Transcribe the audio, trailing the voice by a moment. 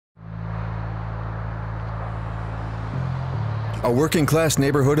a working-class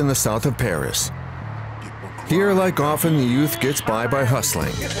neighborhood in the south of Paris. Here, like often, the youth gets by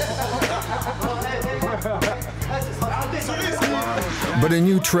hustling. But a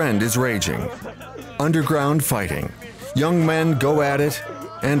new trend is raging: underground fighting. Young men go at it,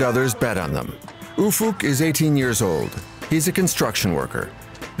 and others bet on them. Ufuk is 18 years old. He's a construction worker.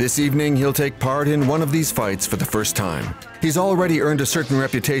 This evening, he'll take part in one of these fights for the first time. He's already earned a certain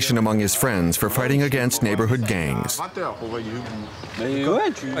reputation among his friends for fighting against neighborhood gangs.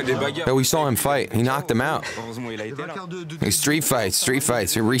 We saw him fight. He knocked him out. Street fights,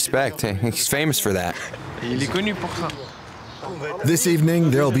 respect. He's famous for that. This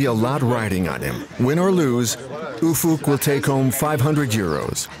evening, there'll be a lot riding on him. Win or lose, Ufuk will take home 500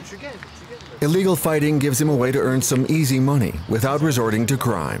 euros. Illegal fighting gives him a way to earn some easy money without resorting to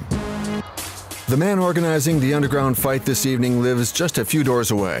crime. The man organizing the underground fight this evening lives just a few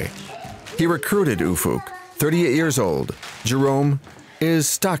doors away. He recruited Ufuk, 38 years old. Jerome is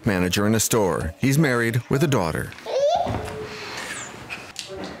stock manager in a store. He's married with a daughter.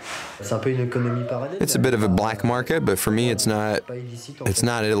 It's a bit of a black market, but for me it's not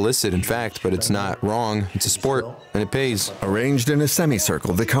illicit, in fact, but it's not wrong. It's a sport, and it pays. Arranged in a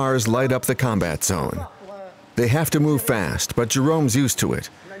semicircle, the cars light up the combat zone. They have to move fast, but Jerome's used to it.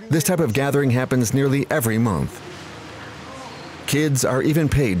 This type of gathering happens nearly every month. Kids are even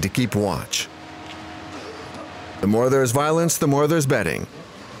paid to keep watch. The more there's violence, the more there's betting.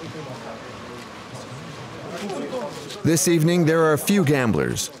 This evening, there are a few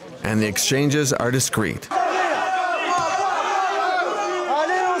gamblers, and the exchanges are discreet.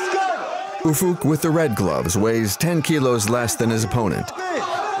 Ufuk with the red gloves weighs 10 kilos less than his opponent.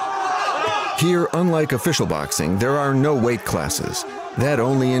 Here, unlike official boxing, there are no weight classes. That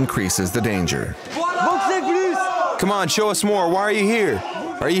only increases the danger. Come on, show us more. Why are you here?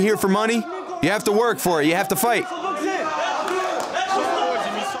 Are you here for money? You have to work for it. You have to fight.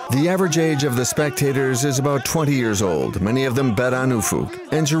 The average age of the spectators is about 20 years old. Many of them bet on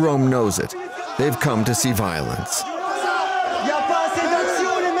Ufuk, and Jerome knows it. They've come to see violence.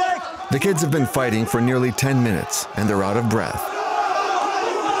 The kids have been fighting for nearly 10 minutes, and they're out of breath.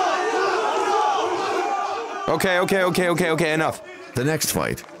 Okay, enough. The next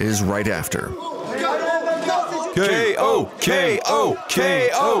fight is right after. KO, KO,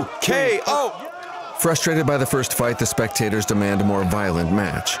 KO, KO. Frustrated by the first fight, the spectators demand a more violent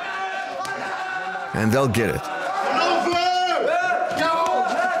match. And they'll get it.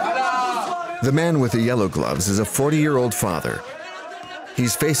 The man with the yellow gloves is a 40-year-old father.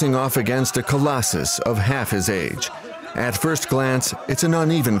 He's facing off against a colossus of half his age. At first glance, it's an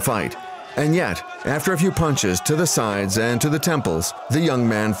uneven fight. And yet, after a few punches to the sides and to the temples, the young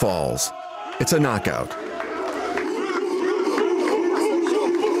man falls. It's a knockout.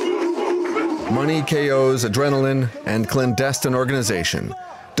 Money, KOs, adrenaline, and clandestine organization.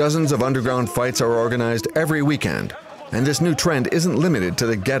 Dozens of underground fights are organized every weekend, and this new trend isn't limited to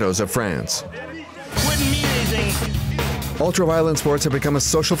the ghettos of France. Ultra-violent sports have become a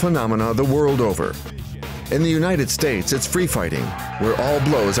social phenomenon the world over. In the United States, it's free fighting, where all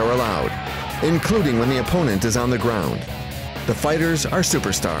blows are allowed, including when the opponent is on the ground. The fighters are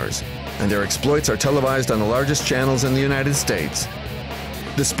superstars, and their exploits are televised on the largest channels in the United States.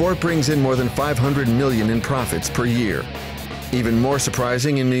 The sport brings in more than $500 million in profits per year. Even more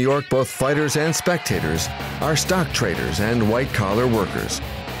surprising, in New York, both fighters and spectators are stock traders and white-collar workers.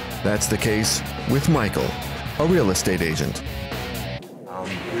 That's the case with Michael, a real estate agent.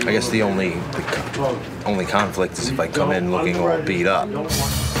 I guess the only conflict is if I come in looking all beat up.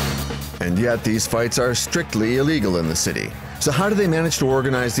 And yet these fights are strictly illegal in the city. So how do they manage to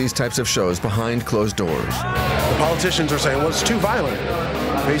organize these types of shows behind closed doors? The politicians are saying, well, it's too violent.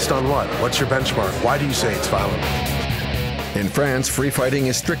 Based on what? What's your benchmark? Why do you say it's violent? In France, free fighting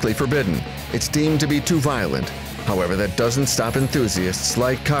is strictly forbidden. It's deemed to be too violent. However, that doesn't stop enthusiasts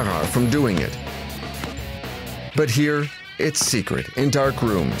like Carrar from doing it. But here, it's secret, in dark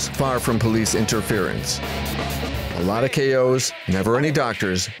rooms, far from police interference. A lot of KOs, never any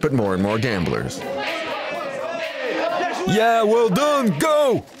doctors, but more and more gamblers. Yeah, well done,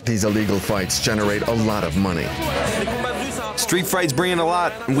 go! These illegal fights generate a lot of money. Street fights bring in a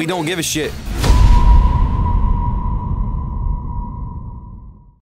lot, and we don't give a shit.